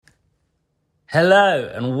Hello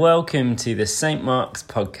and welcome to the St. Mark's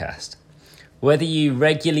podcast. Whether you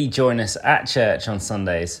regularly join us at church on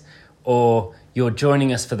Sundays or you're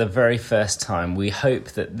joining us for the very first time, we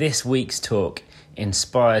hope that this week's talk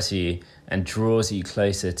inspires you and draws you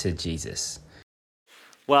closer to Jesus.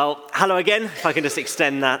 Well, hello again. If I can just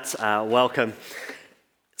extend that welcome.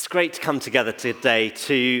 It's great to come together today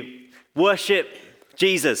to worship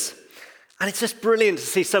Jesus. And it's just brilliant to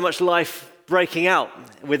see so much life breaking out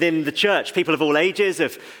within the church. People of all ages,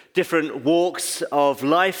 of different walks of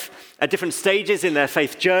life, at different stages in their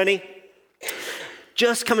faith journey,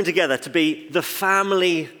 just coming together to be the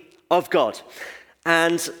family of God.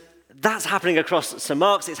 And that's happening across St.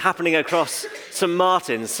 Mark's, it's happening across St.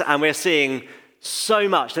 Martin's, and we're seeing so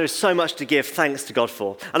much. There's so much to give thanks to God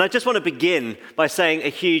for. And I just want to begin by saying a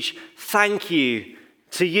huge thank you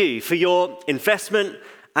to you for your investment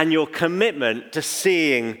and your commitment to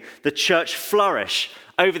seeing the church flourish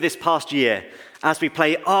over this past year as we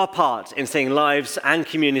play our part in seeing lives and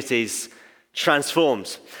communities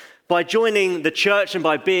transformed. By joining the church and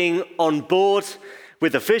by being on board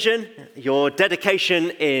with the vision, your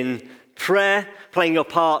dedication in prayer, playing your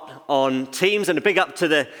part on teams, and a big up to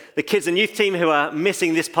the kids and youth team who are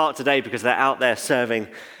missing this part today because they're out there serving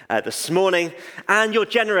this morning, and your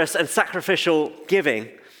generous and sacrificial giving,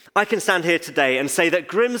 I can stand here today and say that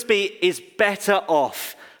Grimsby is better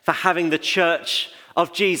off for having the church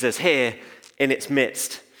of Jesus here in its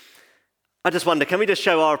midst. I just wonder, can we just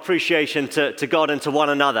show our appreciation to God and to one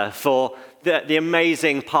another for the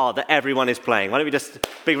amazing part that everyone is playing? Why don't we just,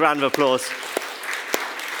 big round of applause.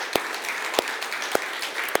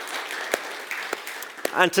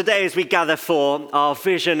 And today as we gather for our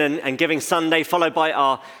Vision and Giving Sunday, followed by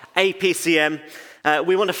our APCM,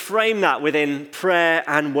 we want to frame that within prayer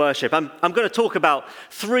and worship. I'm going to talk about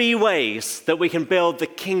 3 ways that we can build the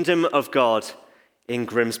kingdom of God in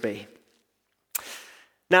Grimsby.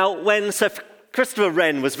 Now, when Sir Christopher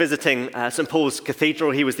Wren was visiting St. Paul's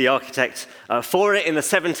Cathedral, he was the architect for it in the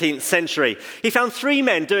 17th century, he found 3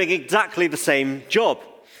 men doing exactly the same job.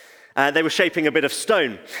 They were shaping a bit of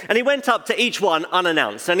stone. And he went up to each one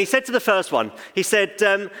unannounced. And he said to the first one, he said,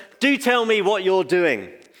 "Do tell me what you're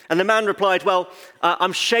doing." And the man replied, "Well,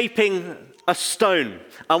 I'm shaping a stone.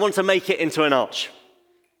 I want to make it into an arch."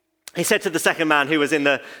 He said to the second man who was in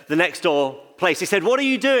the next door place, he said, "What are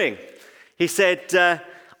you doing?" He said,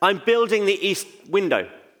 "I'm building the east window."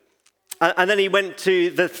 And then he went to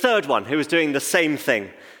the third one who was doing the same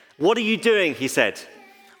thing. "What are you doing?" he said.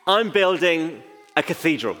 "I'm building a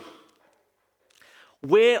cathedral."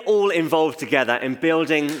 We're all involved together in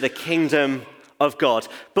building the kingdom of God,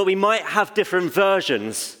 but we might have different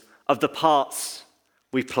versions of the parts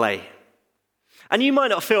we play. And you might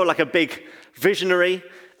not feel like a big visionary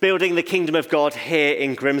building the kingdom of God here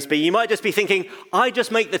in Grimsby. You might just be thinking, I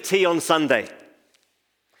just make the tea on Sunday.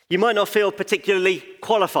 You might not feel particularly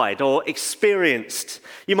qualified or experienced.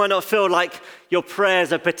 You might not feel like your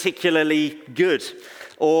prayers are particularly good,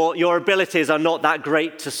 or your abilities are not that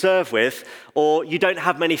great to serve with, or you don't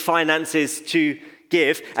have many finances to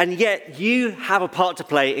give, and yet you have a part to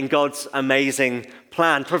play in God's amazing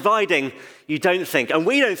plan, providing you don't think, and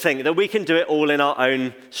we don't think, that we can do it all in our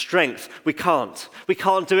own strength. We can't. We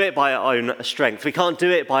can't do it by our own strength. We can't do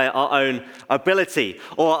it by our own ability,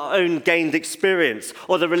 or our own gained experience,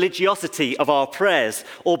 or the religiosity of our prayers,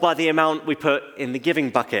 or by the amount we put in the giving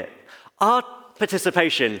bucket. Our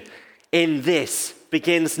participation in this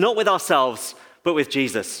begins not with ourselves, but with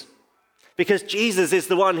Jesus. Because Jesus is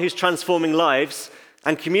the one who's transforming lives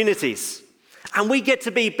and communities. And we get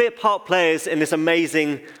to be bit part players in this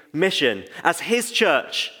amazing mission as his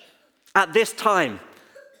church at this time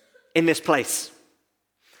in this place.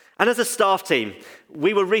 And as a staff team,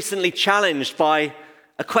 we were recently challenged by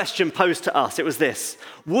a question posed to us. It was this: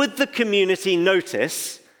 would the community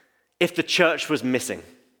notice if the church was missing?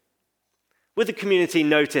 Would the community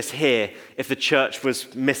notice here if the church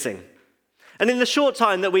was missing? And in the short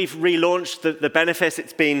time that we've relaunched the benefits,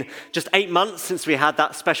 it's been just 8 months since we had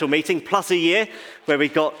that special meeting, plus a year where we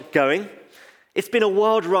got going. It's been a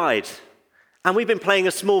wild ride. And we've been playing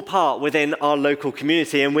a small part within our local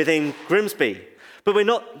community and within Grimsby. But we're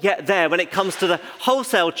not yet there when it comes to the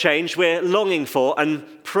wholesale change we're longing for and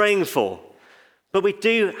praying for. But we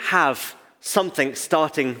do have something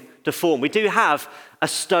starting to form. We do have a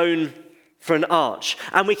stone for an arch.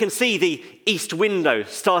 And we can see the east window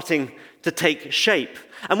starting to take shape.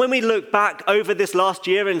 And when we look back over this last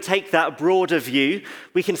year and take that broader view,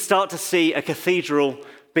 we can start to see a cathedral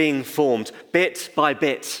being formed bit by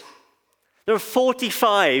bit. There are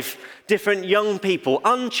 45 different young people,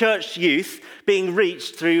 unchurched youth, being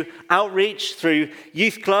reached through outreach, through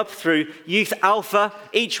youth club, through Youth Alpha,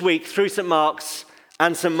 each week through St. Mark's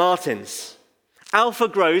and St. Martin's. Alpha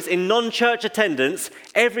grows in non-church attendance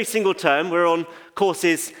every single term. We're on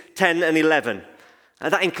courses 10 and 11.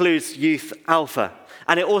 That includes Youth Alpha.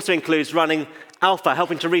 And it also includes running Alpha,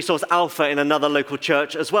 helping to resource Alpha in another local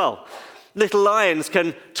church as well. Little Lions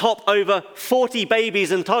can top over 40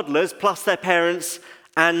 babies and toddlers, plus their parents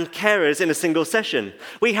and carers in a single session.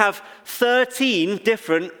 We have 13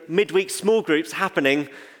 different midweek small groups happening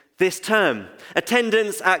this term.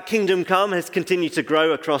 Attendance at Kingdom Come has continued to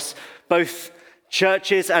grow across both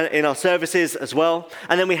churches and in our services as well.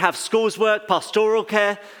 And then we have schools work, pastoral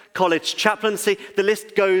care, college chaplaincy. The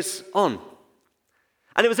list goes on.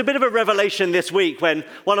 And it was a bit of a revelation this week when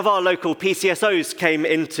one of our local PCSOs came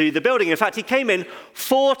into the building. In fact, he came in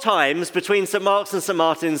 4 times between St. Mark's and St.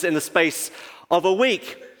 Martin's in the space of a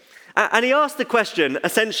week. And he asked the question,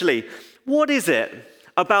 essentially, what is it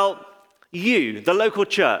about you, the local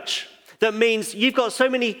church, that means you've got so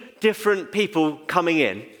many different people coming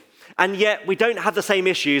in, and yet we don't have the same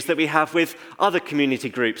issues that we have with other community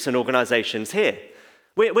groups and organizations here?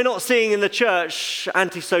 We're not seeing in the church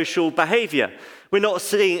antisocial behavior. We're not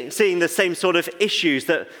seeing the same sort of issues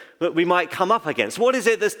that we might come up against. What is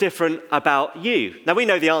it that's different about you? Now, we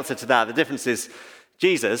know the answer to that. The difference is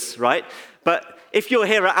Jesus, right? But if you're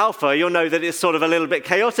here at Alpha, you'll know that it's sort of a little bit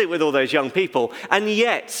chaotic with all those young people. And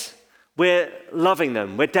yet, we're loving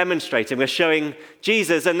them. We're demonstrating. We're showing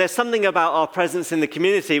Jesus. And there's something about our presence in the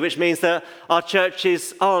community which means that our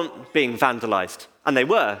churches aren't being vandalized. And they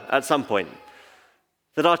were at some point.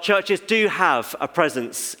 That our churches do have a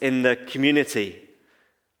presence in the community.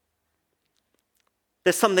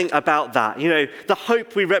 There's something about that. You know, the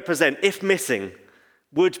hope we represent, if missing,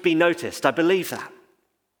 would be noticed. I believe that.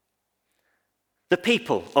 The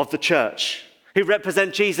people of the church who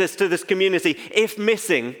represent Jesus to this community, if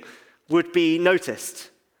missing, would be noticed.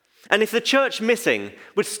 And if the church missing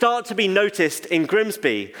would start to be noticed in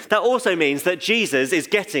Grimsby, that also means that Jesus is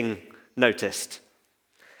getting noticed.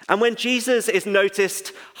 And when Jesus is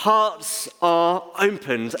noticed, hearts are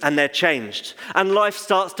opened and they're changed. And life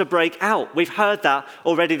starts to break out. We've heard that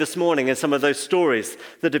already this morning in some of those stories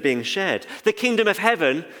that are being shared. The kingdom of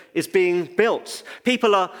heaven is being built.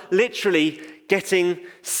 People are literally getting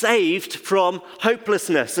saved from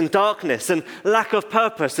hopelessness and darkness and lack of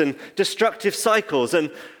purpose and destructive cycles.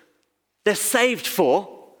 And they're saved for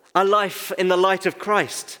a life in the light of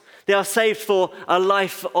Christ. They are saved for a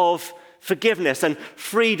life of forgiveness and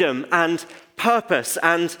freedom and purpose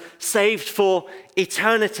and saved for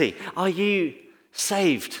eternity. Are you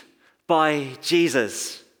saved by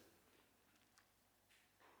Jesus?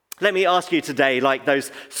 Let me ask you today, like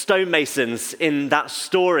those stonemasons in that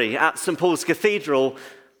story at St. Paul's Cathedral,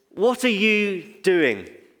 what are you doing?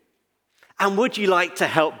 And would you like to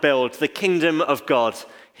help build the kingdom of God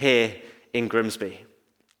here in Grimsby?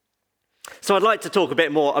 So I'd like to talk a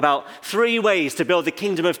bit more about 3 ways to build the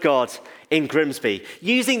kingdom of God in Grimsby,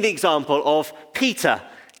 using the example of Peter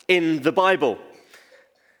in the Bible.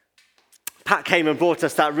 Pat came and brought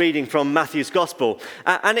us that reading from Matthew's Gospel.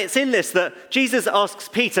 And it's in this that Jesus asks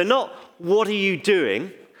Peter, not what are you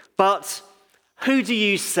doing, but who do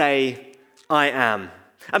you say I am?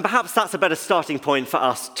 And perhaps that's a better starting point for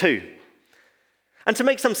us too. And to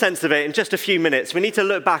make some sense of it, in just a few minutes, we need to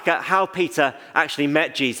look back at how Peter actually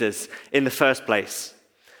met Jesus in the first place.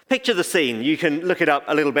 Picture the scene. You can look it up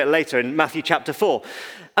a little bit later in Matthew chapter 4.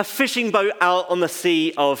 A fishing boat out on the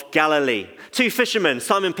Sea of Galilee. 2 fishermen,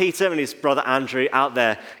 Simon Peter and his brother Andrew, out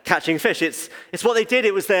there catching fish. It's what they did.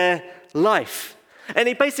 It was their life. And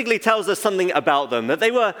it basically tells us something about them, that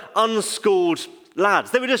they were unschooled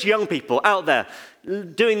lads. They were just young people out there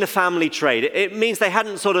doing the family trade. It means they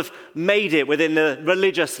hadn't sort of made it within the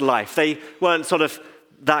religious life. They weren't sort of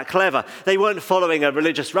that clever. They weren't following a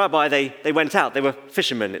religious rabbi. They went out. They were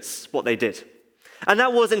fishermen. It's what they did. And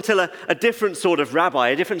that was until a different sort of rabbi,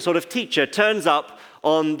 a different sort of teacher turns up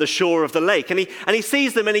on the shore of the lake. And he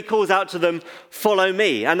sees them and he calls out to them, "Follow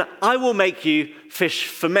me, and I will make you fish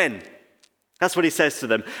for men." That's what he says to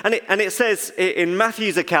them. And it says in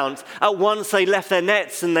Matthew's account, at once they left their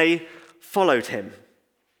nets and they followed him.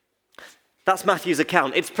 That's Matthew's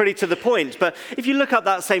account. It's pretty to the point. But if you look up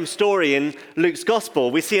that same story in Luke's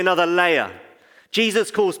Gospel, we see another layer. Jesus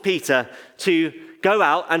calls Peter to go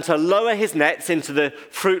out and to lower his nets into the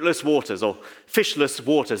fruitless waters or fishless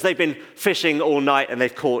waters. They've been fishing all night and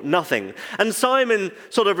they've caught nothing. And Simon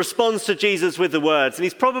sort of responds to Jesus with the words, and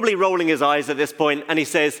he's probably rolling his eyes at this point, and he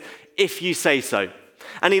says, "If you say so."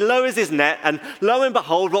 And he lowers his net, and lo and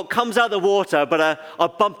behold, what comes out of the water but a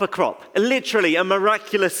bumper crop, literally a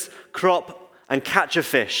miraculous crop and catch of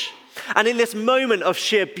fish. And in this moment of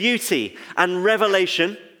sheer beauty and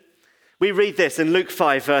revelation, we read this in Luke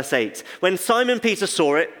 5, verse 8. When Simon Peter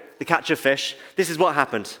saw it, the catch of fish, this is what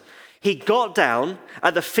happened. He got down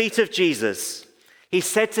at the feet of Jesus. He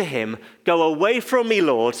said to him, "Go away from me,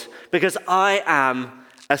 Lord, because I am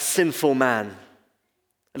a sinful man."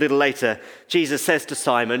 A little later, Jesus says to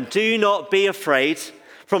Simon, "Do not be afraid.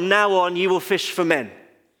 From now on, you will fish for men."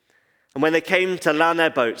 And when they came to land their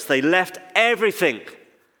boats, they left everything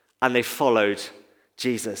and they followed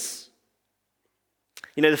Jesus.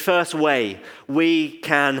 You know, the first way we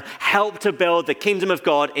can help to build the kingdom of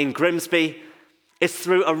God in Grimsby is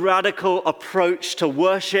through a radical approach to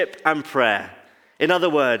worship and prayer. In other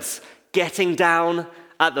words, getting down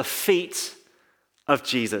at the feet of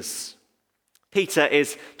Jesus. Peter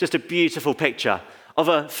is just a beautiful picture of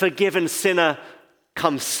a forgiven sinner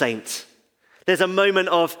come saint. There's a moment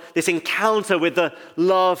of this encounter with the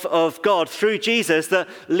love of God through Jesus that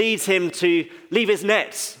leads him to leave his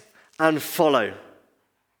nets and follow.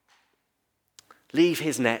 Leave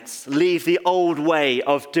his nets, leave the old way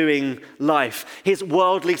of doing life, his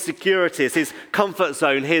worldly securities, his comfort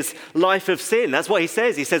zone, his life of sin. That's what he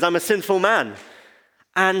says. He says, "I'm a sinful man."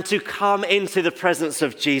 And to come into the presence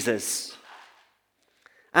of Jesus.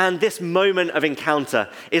 And this moment of encounter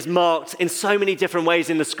is marked in so many different ways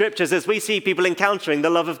in the scriptures as we see people encountering the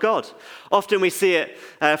love of God. Often we see it,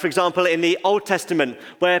 for example, in the Old Testament,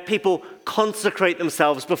 where people consecrate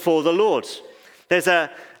themselves before the Lord. There's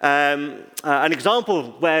an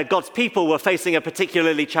example where God's people were facing a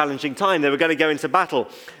particularly challenging time. They were going to go into battle.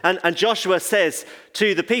 And Joshua says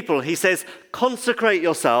to the people, he says, "Consecrate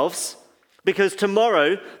yourselves, because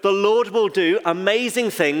tomorrow the Lord will do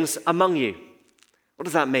amazing things among you." What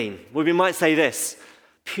does that mean? Well, we might say this: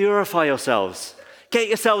 purify yourselves. Get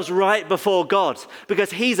yourselves right before God,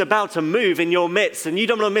 because he's about to move in your midst and you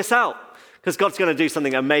don't want to miss out, because God's going to do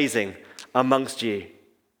something amazing amongst you.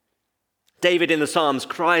 David in the Psalms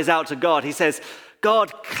cries out to God. He says,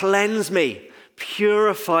 "God, cleanse me,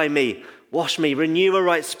 purify me, wash me, renew a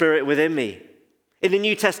right spirit within me." In the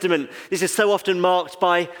New Testament, this is so often marked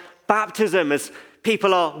by baptism as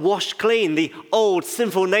people are washed clean. The old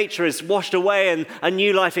sinful nature is washed away and a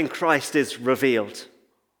new life in Christ is revealed.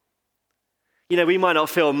 You know, we might not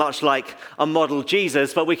feel much like a model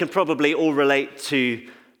Jesus, but we can probably all relate to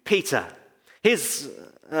Peter. His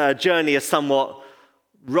journey is somewhat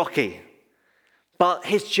rocky. But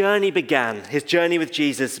his journey with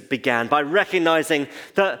Jesus began by recognizing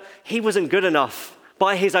that he wasn't good enough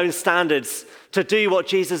by his own standards to do what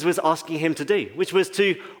Jesus was asking him to do, which was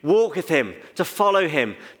to walk with him, to follow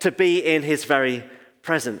him, to be in his very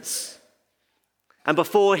presence. And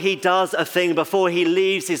before he does a thing, before he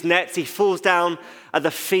leaves his nets, he falls down at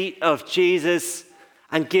the feet of Jesus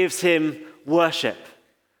and gives him worship.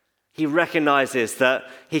 He recognizes that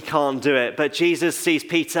he can't do it, but Jesus sees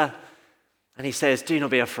Peter and he says, "Do not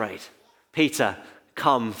be afraid. Peter,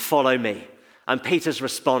 come, follow me." And Peter's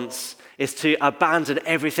response is to abandon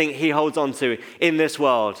everything he holds on to in this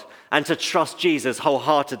world and to trust Jesus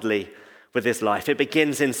wholeheartedly with his life. It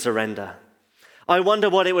begins in surrender. I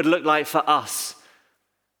wonder what it would look like for us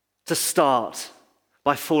to start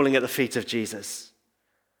by falling at the feet of Jesus.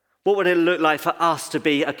 What would it look like for us to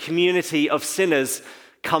be a community of sinners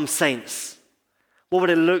come saints? What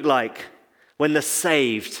would it look like when the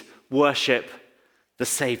saved worship the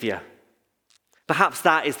Savior? Perhaps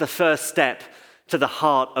that is the first step to the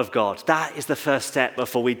heart of God. That is the first step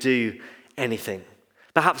before we do anything.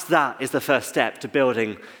 Perhaps that is the first step to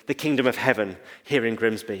building the kingdom of heaven here in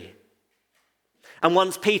Grimsby. And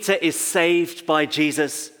once Peter is saved by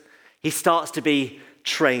Jesus, he starts to be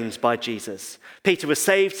trained by Jesus. Peter was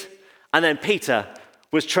saved, and then Peter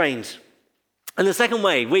was trained. And the second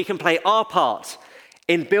way we can play our part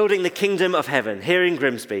in building the kingdom of heaven here in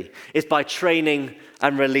Grimsby is by training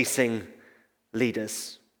and releasing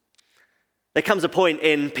leaders. There comes a point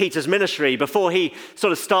in Peter's ministry before he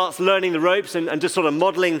sort of starts learning the ropes and just sort of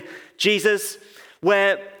modeling Jesus,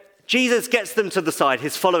 where Jesus gets them to the side,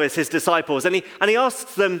 his followers, his disciples, and he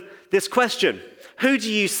asks them this question: "Who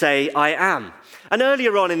do you say I am?" And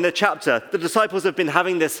earlier on in the chapter, the disciples have been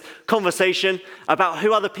having this conversation about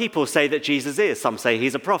who other people say that Jesus is. Some say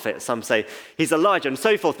he's a prophet, some say he's Elijah, and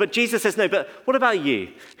so forth. But Jesus says, "No, but what about you?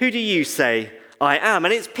 Who do you say I am?"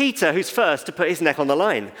 And it's Peter who's first to put his neck on the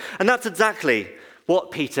line. And that's exactly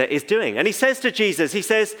what Peter is doing. And he says to Jesus, he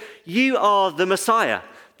says, "You are the Messiah,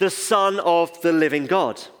 the Son of the living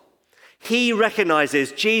God." He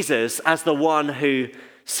recognizes Jesus as the one who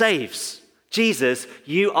saves. Jesus,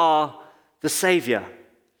 you are the Savior.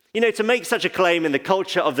 To make such a claim in the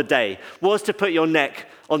culture of the day was to put your neck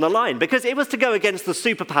on the line because it was to go against the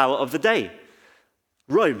superpower of the day,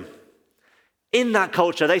 Rome. In that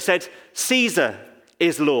culture, they said, Caesar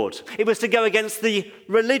is Lord. It was to go against the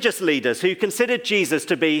religious leaders who considered Jesus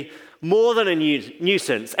to be more than a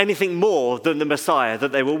nuisance, anything more than the Messiah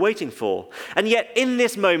that they were waiting for. And yet, in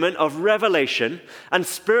this moment of revelation and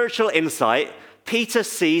spiritual insight, Peter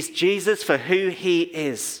sees Jesus for who he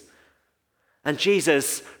is. And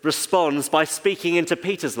Jesus responds by speaking into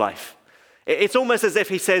Peter's life. It's almost as if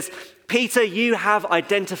he says, Peter, you have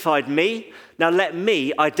identified me. Now let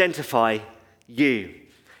me identify you.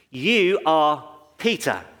 You are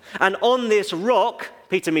Peter. And on this rock,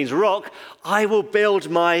 Peter means rock, I will build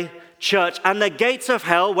my church. And the gates of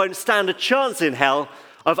hell won't stand a chance in hell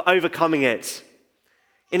of overcoming it.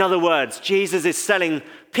 In other words, Jesus is telling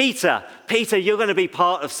Peter, you're going to be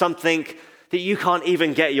part of something that you can't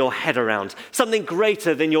even get your head around, something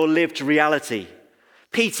greater than your lived reality.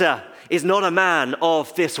 Peter is not a man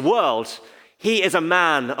of this world. He is a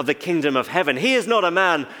man of the kingdom of heaven. He is not a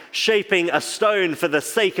man shaping a stone for the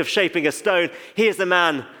sake of shaping a stone. He is the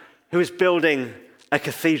man who is building a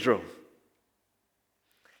cathedral.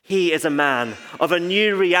 He is a man of a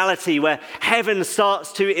new reality where heaven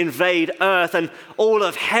starts to invade earth and all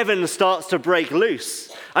of heaven starts to break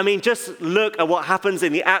loose. I mean, just look at what happens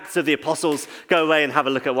in the Acts of the Apostles. Go away and have a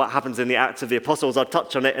look at what happens in the Acts of the Apostles. I'll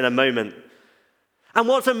touch on it in a moment. And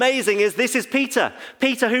what's amazing is this is Peter.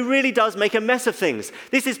 Peter who really does make a mess of things.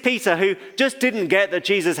 This is Peter who just didn't get that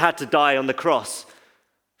Jesus had to die on the cross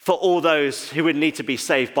for all those who would need to be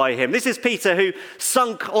saved by him. This is Peter who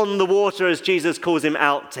sunk on the water as Jesus calls him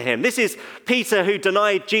out to him. This is Peter who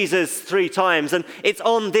denied Jesus 3 times. And it's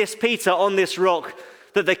on this Peter, on this rock,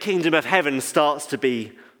 that the kingdom of heaven starts to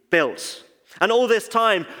be built. And all this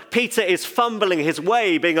time, Peter is fumbling his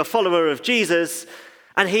way, being a follower of Jesus,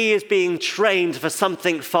 and he is being trained for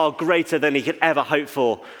something far greater than he could ever hope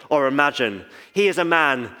for or imagine. He is a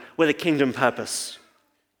man with a kingdom purpose.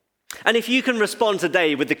 And if you can respond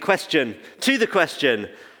today with the question,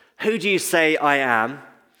 who do you say I am?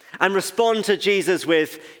 And respond to Jesus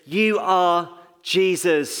with, you are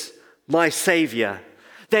Jesus, my Savior.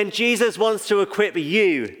 Then Jesus wants to equip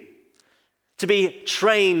you to be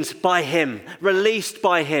trained by him, released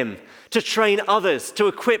by him, to train others, to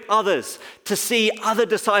equip others, to see other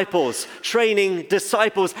disciples, training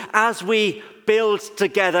disciples as we build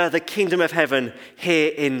together the kingdom of heaven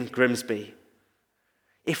here in Grimsby.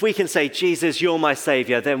 If we can say, Jesus, you're my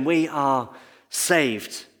Savior, then we are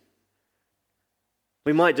saved.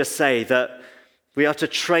 We might just say that we are to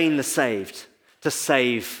train the saved to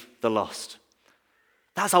save the lost.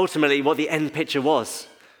 That's ultimately what the end picture was.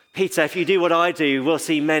 Peter, if you do what I do, we'll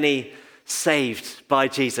see many saved by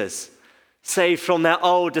Jesus. Saved from their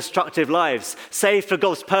old destructive lives. Saved for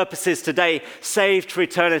God's purposes today. Saved for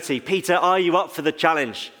eternity. Peter, are you up for the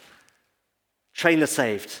challenge? Train the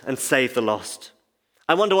saved and save the lost.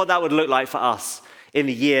 I wonder what that would look like for us in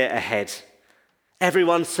the year ahead.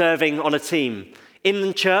 Everyone serving on a team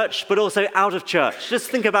in church, but also out of church. Just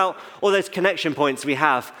think about all those connection points we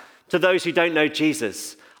have to those who don't know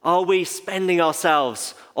Jesus. Are we spending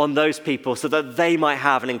ourselves on those people so that they might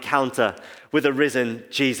have an encounter with a risen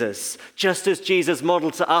Jesus? Just as Jesus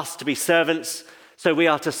modeled to us to be servants, so we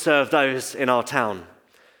are to serve those in our town.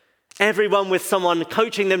 Everyone with someone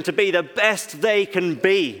coaching them to be the best they can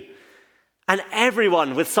be. And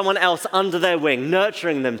everyone with someone else under their wing,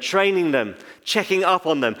 nurturing them, training them, checking up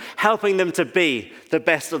on them, helping them to be the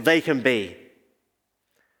best that they can be.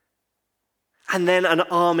 And then an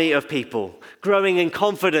army of people growing in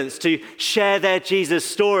confidence to share their Jesus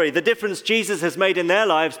story, the difference Jesus has made in their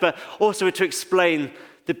lives, but also to explain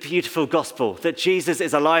the beautiful gospel that Jesus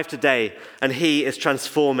is alive today and he is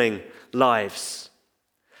transforming lives.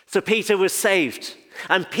 So Peter was saved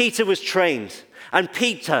and Peter was trained and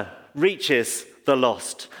Peter reaches the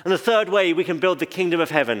lost. And the third way we can build the kingdom of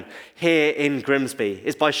heaven here in Grimsby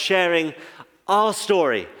is by sharing our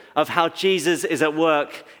story of how Jesus is at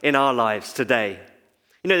work in our lives today.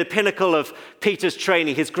 You know, the pinnacle of Peter's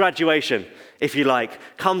training, his graduation, if you like,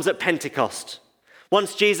 comes at Pentecost.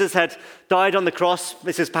 Once Jesus had died on the cross,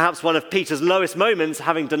 this is perhaps one of Peter's lowest moments,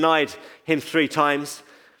 having denied him 3 times.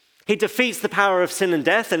 He defeats the power of sin and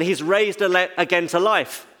death, and he's raised again to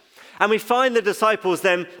life. And we find the disciples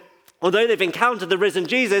then, although they've encountered the risen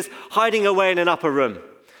Jesus, hiding away in an upper room.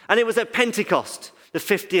 And it was at Pentecost, the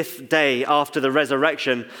 50th day after the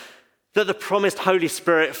resurrection, that the promised Holy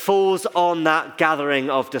Spirit falls on that gathering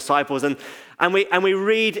of disciples. And we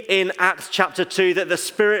read in Acts chapter 2 that the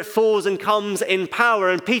Spirit falls and comes in power,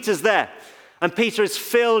 and Peter's there. And Peter is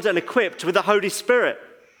filled and equipped with the Holy Spirit.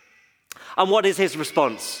 And what is his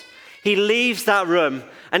response? He leaves that room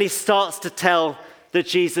and he starts to tell the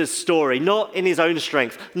Jesus story, not in his own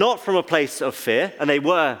strength, not from a place of fear, and they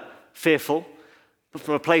were fearful, but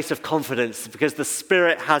from a place of confidence because the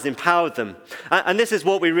Spirit has empowered them. And this is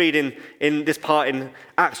what we read in this part in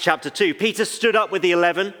Acts chapter 2. Peter stood up with the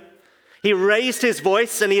 11. He raised his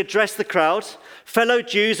voice and he addressed the crowd. Fellow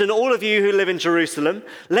Jews and all of you who live in Jerusalem,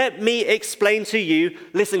 let me explain to you,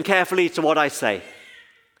 listen carefully to what I say.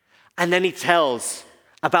 And then he tells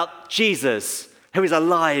about Jesus, who is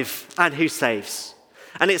alive and who saves.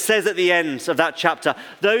 And it says at the end of that chapter,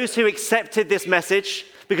 those who accepted this message,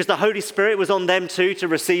 because the Holy Spirit was on them too to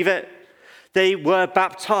receive it, they were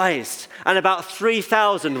baptized. And about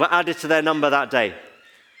 3,000 were added to their number that day.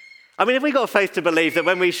 I mean, have we got faith to believe that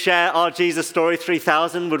when we share our Jesus story,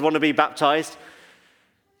 3,000 would want to be baptized?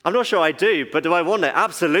 I'm not sure I do, but do I want it?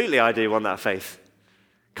 Absolutely, I do want that faith.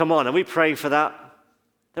 Come on, are we praying for that?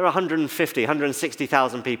 There are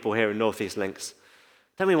 160,000 people here in Northeast Links.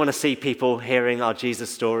 Don't we want to see people hearing our Jesus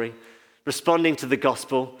story, responding to the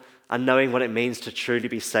gospel, and knowing what it means to truly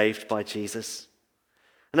be saved by Jesus?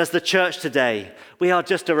 And as the church today, we are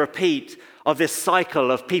just a repeat of this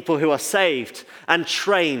cycle of people who are saved and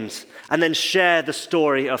trained and then share the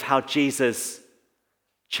story of how Jesus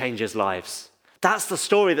changes lives. That's the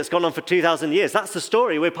story that's gone on for 2,000 years. That's the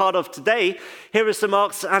story we're part of today here at St.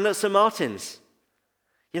 Mark's and at St. Martin's.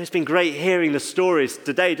 You know, it's been great hearing the stories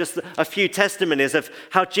today, just a few testimonies of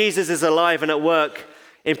how Jesus is alive and at work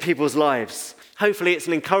in people's lives. Hopefully it's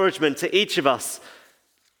an encouragement to each of us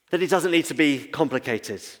that it doesn't need to be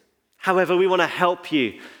complicated. However, we want to help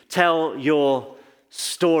you tell your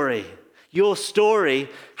story. Your story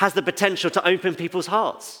has the potential to open people's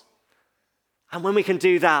hearts. And when we can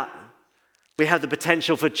do that, we have the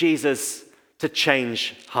potential for Jesus to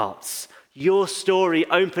change hearts. Your story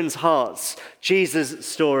opens hearts. Jesus'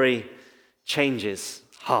 story changes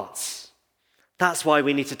hearts. That's why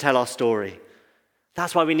we need to tell our story.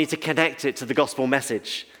 That's why we need to connect it to the gospel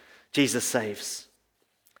message. Jesus saves.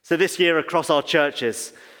 So this year across our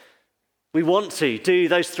churches, we want to do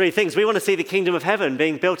those three things. We want to see the kingdom of heaven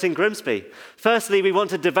being built in Grimsby. Firstly, we want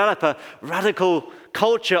to develop a radical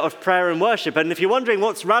culture of prayer and worship. And if you're wondering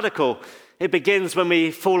what's radical, it begins when we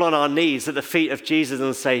fall on our knees at the feet of Jesus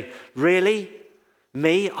and say, really?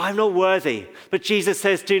 Me? I'm not worthy. But Jesus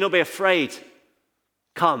says, do not be afraid.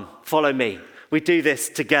 Come, follow me. We do this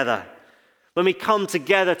together. When we come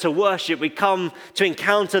together to worship, we come to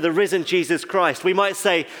encounter the risen Jesus Christ. We might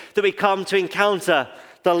say that we come to encounter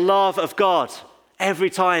the love of God every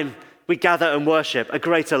time we gather and worship, a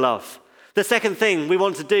greater love. The second thing we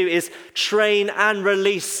want to do is train and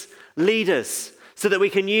release leaders so that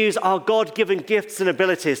we can use our God-given gifts and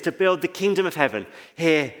abilities to build the kingdom of heaven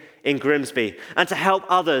here in Grimsby and to help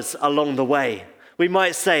others along the way. We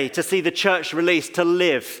might say to see the church released to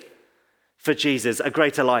live for Jesus, a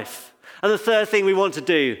greater life. And the third thing we want to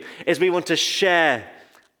do is we want to share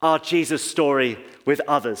our Jesus story with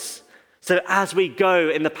others. So as we go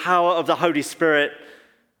in the power of the Holy Spirit,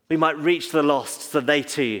 we might reach the lost so they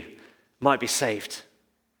too might be saved.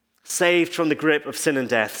 Saved from the grip of sin and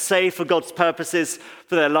death. Saved for God's purposes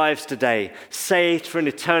for their lives today. Saved for an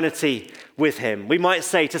eternity with him. We might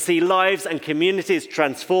say to see lives and communities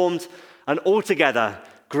transformed and altogether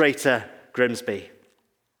greater Grimsby.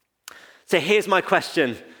 So here's my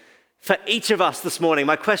question for each of us this morning.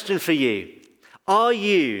 My question for you. Are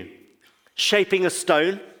you shaping a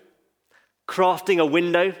stone, crafting a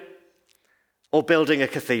window, or building a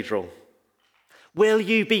cathedral? Will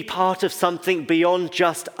you be part of something beyond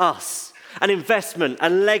just us? An investment, a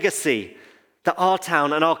legacy that our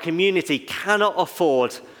town and our community cannot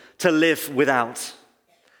afford to live without.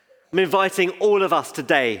 I'm inviting all of us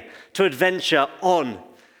today to adventure on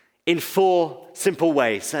in 4 simple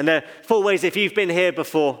ways. And there are 4 ways, if you've been here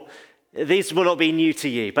before, these will not be new to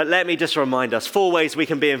you. But let me just remind us, 4 ways we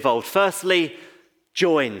can be involved. Firstly,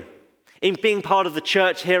 join. In being part of the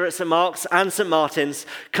church here at St. Mark's and St. Martin's,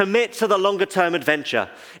 commit to the longer term adventure.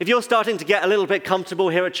 If you're starting to get a little bit comfortable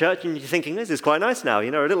here at church and you're thinking, this is quite nice now, a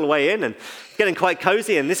little way in and getting quite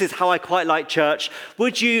cozy and this is how I quite like church,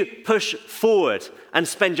 would you push forward and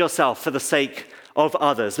spend yourself for the sake of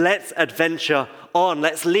others? Let's adventure on.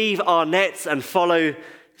 Let's leave our nets and follow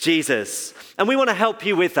Jesus. And we want to help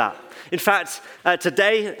you with that. In fact,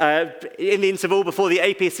 today, in the interval before the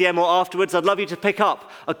APCM or afterwards, I'd love you to pick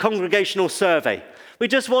up a congregational survey. We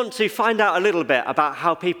just want to find out a little bit about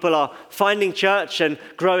how people are finding church and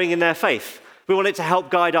growing in their faith. We want it to help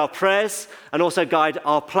guide our prayers and also guide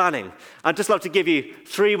our planning. I'd just love to give you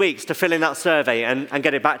 3 weeks to fill in that survey and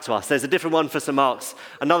get it back to us. There's a different one for St. Mark's,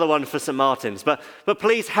 another one for St. Martin's. But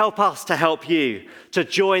please help us to help you to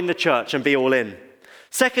join the church and be all in.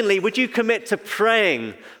 Secondly, would you commit to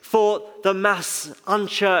praying for the mass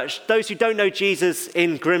unchurched, those who don't know Jesus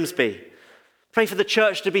in Grimsby? Pray for the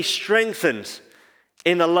church to be strengthened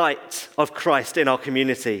in the light of Christ in our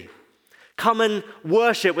community. Come and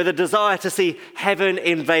worship with a desire to see heaven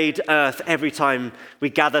invade earth every time we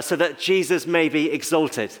gather so that Jesus may be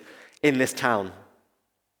exalted in this town.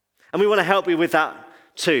 And we want to help you with that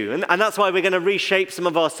too. And that's why we're going to reshape some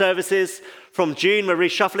of our services. From June, we're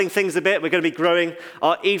reshuffling things a bit. We're going to be growing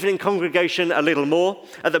our evening congregation a little more.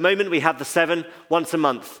 At the moment, we have the 7 once a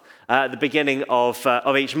month at the beginning of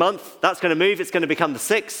each month. That's going to move. It's going to become the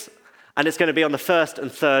 6. And it's going to be on the 1st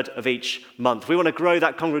and 3rd of each month. We want to grow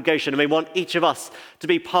that congregation, and we want each of us to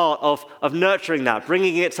be part of nurturing that,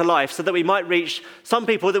 bringing it to life so that we might reach some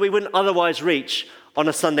people that we wouldn't otherwise reach on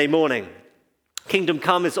a Sunday morning. Kingdom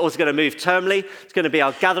Come is also going to move termly. It's going to be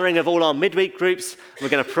our gathering of all our midweek groups. We're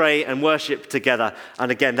going to pray and worship together.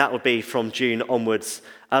 And again, that will be from June onwards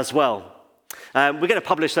as well. We're going to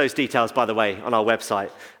publish those details, by the way, on our website,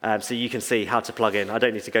 so you can see how to plug in. I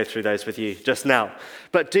don't need to go through those with you just now.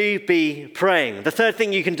 But do be praying. The third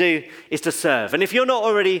thing you can do is to serve. And if you're not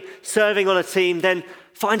already serving on a team, then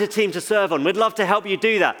find a team to serve on. We'd love to help you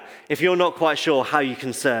do that if you're not quite sure how you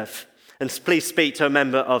can serve. And please speak to a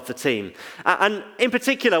member of the team. And in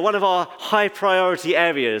particular, one of our high priority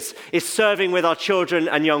areas is serving with our children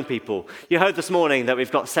and young people. You heard this morning that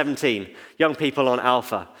we've got 17 young people on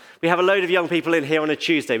Alpha. We have a load of young people in here on a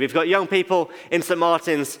Tuesday. We've got young people in St.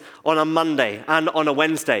 Martin's on a Monday and on a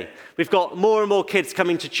Wednesday. We've got more and more kids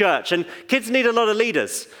coming to church. And kids need a lot of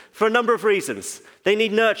leaders for a number of reasons. They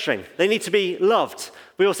need nurturing. They need to be loved.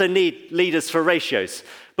 We also need leaders for ratios.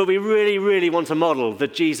 But we really, really want to model the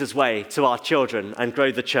Jesus way to our children and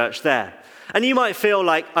grow the church there. And you might feel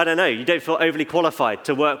like, I don't know, you don't feel overly qualified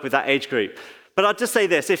to work with that age group. But I'll just say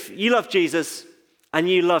this, if you love Jesus and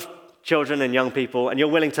you love children and young people and you're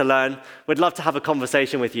willing to learn, we'd love to have a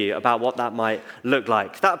conversation with you about what that might look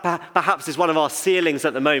like. That perhaps is one of our ceilings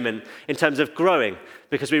at the moment in terms of growing,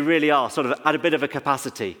 because we really are sort of at a bit of a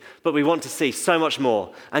capacity, but we want to see so much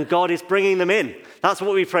more. And God is bringing them in. That's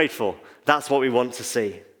what we prayed for. That's what we want to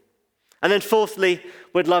see. And then fourthly,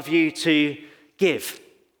 we'd love you to give.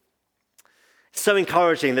 It's so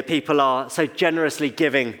encouraging that people are so generously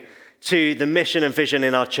giving to the mission and vision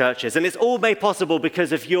in our churches. And it's all made possible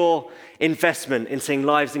because of your investment in seeing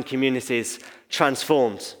lives and communities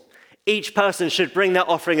transformed. Each person should bring their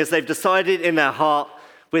offering as they've decided in their heart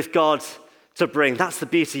with God to bring. That's the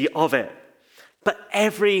beauty of it. But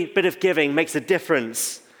every bit of giving makes a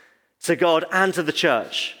difference to God and to the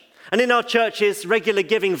church. And in our churches, regular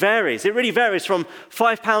giving varies. It really varies from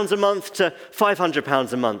 £5 a month to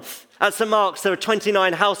 £500 a month. At St. Mark's, there are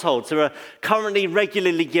 29 households who are currently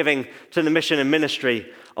regularly giving to the mission and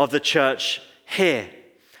ministry of the church here.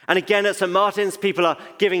 And again, at St. Martin's, people are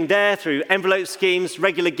giving there through envelope schemes,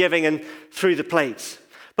 regular giving, and through the plate.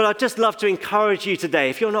 But I'd just love to encourage you today,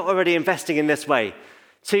 if you're not already investing in this way,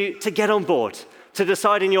 to get on board, to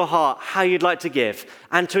decide in your heart how you'd like to give,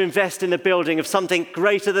 and to invest in the building of something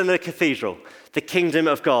greater than the cathedral, the kingdom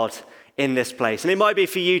of God in this place. And it might be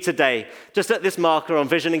for you today, just at this marker on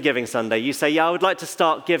Vision and Giving Sunday, you say, yeah, I would like to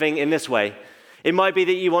start giving in this way. It might be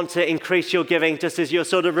that you want to increase your giving just as you're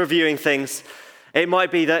sort of reviewing things. It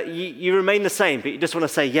might be that you remain the same, but you just want to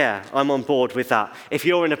say, yeah, I'm on board with that. If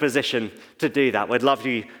you're in a position to do that, we'd love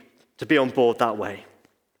you to be on board that way.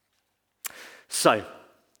 So,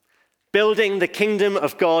 building the kingdom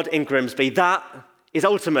of God in Grimsby, that is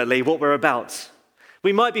ultimately what we're about.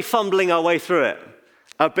 We might be fumbling our way through it,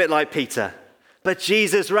 a bit like Peter, but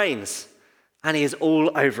Jesus reigns, and he is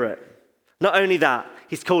all over it. Not only that,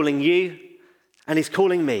 he's calling you and he's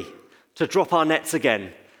calling me to drop our nets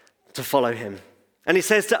again, to follow him. And he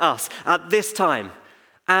says to us, at this time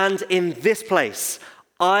and in this place,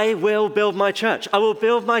 I will build my church. I will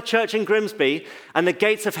build my church in Grimsby, and the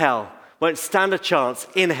gates of hell won't stand a chance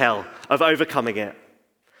in hell of overcoming it.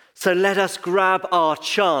 So let us grab our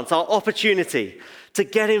chance, our opportunity to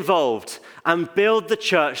get involved and build the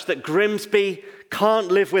church that Grimsby can't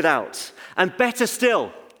live without. And better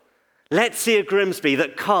still, let's see a Grimsby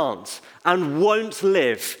that can't and won't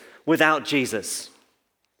live without Jesus.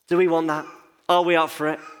 Do we want that? Are we up for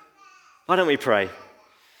it? Why don't we pray?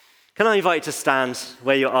 Can I invite you to stand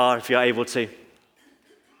where you are if you're able to?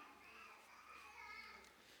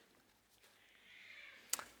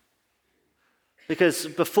 Because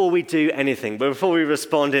before we do anything, before we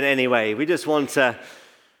respond in any way, we just want to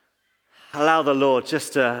allow the Lord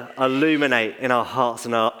just to illuminate in our hearts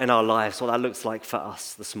and in our lives what that looks like for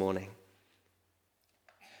us this morning.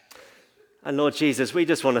 And Lord Jesus, we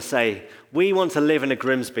just want to say, we want to live in a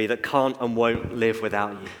Grimsby that can't and won't live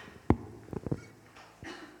without you.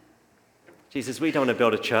 Jesus, we don't want to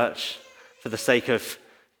build a church for the sake of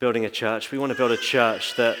building a church. We want to build a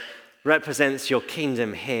church that represents your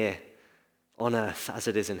kingdom here on earth as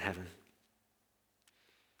it is in heaven.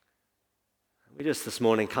 We just this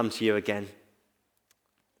morning come to you again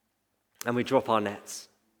and we drop our nets.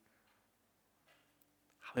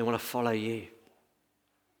 We want to follow you.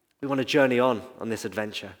 We want to journey on this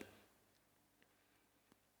adventure.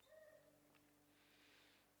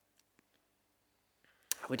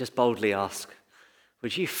 We just boldly ask,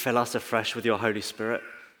 would you fill us afresh with your Holy Spirit?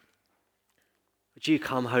 Would you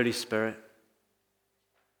come, Holy Spirit?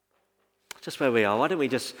 Just where we are, why don't we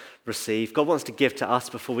just receive? God wants to give to us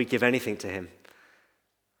before we give anything to him.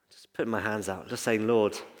 Just putting my hands out, just saying,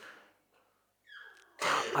 Lord,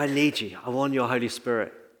 I need you. I want your Holy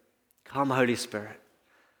Spirit. Come, Holy Spirit.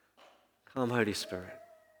 Come, Holy Spirit.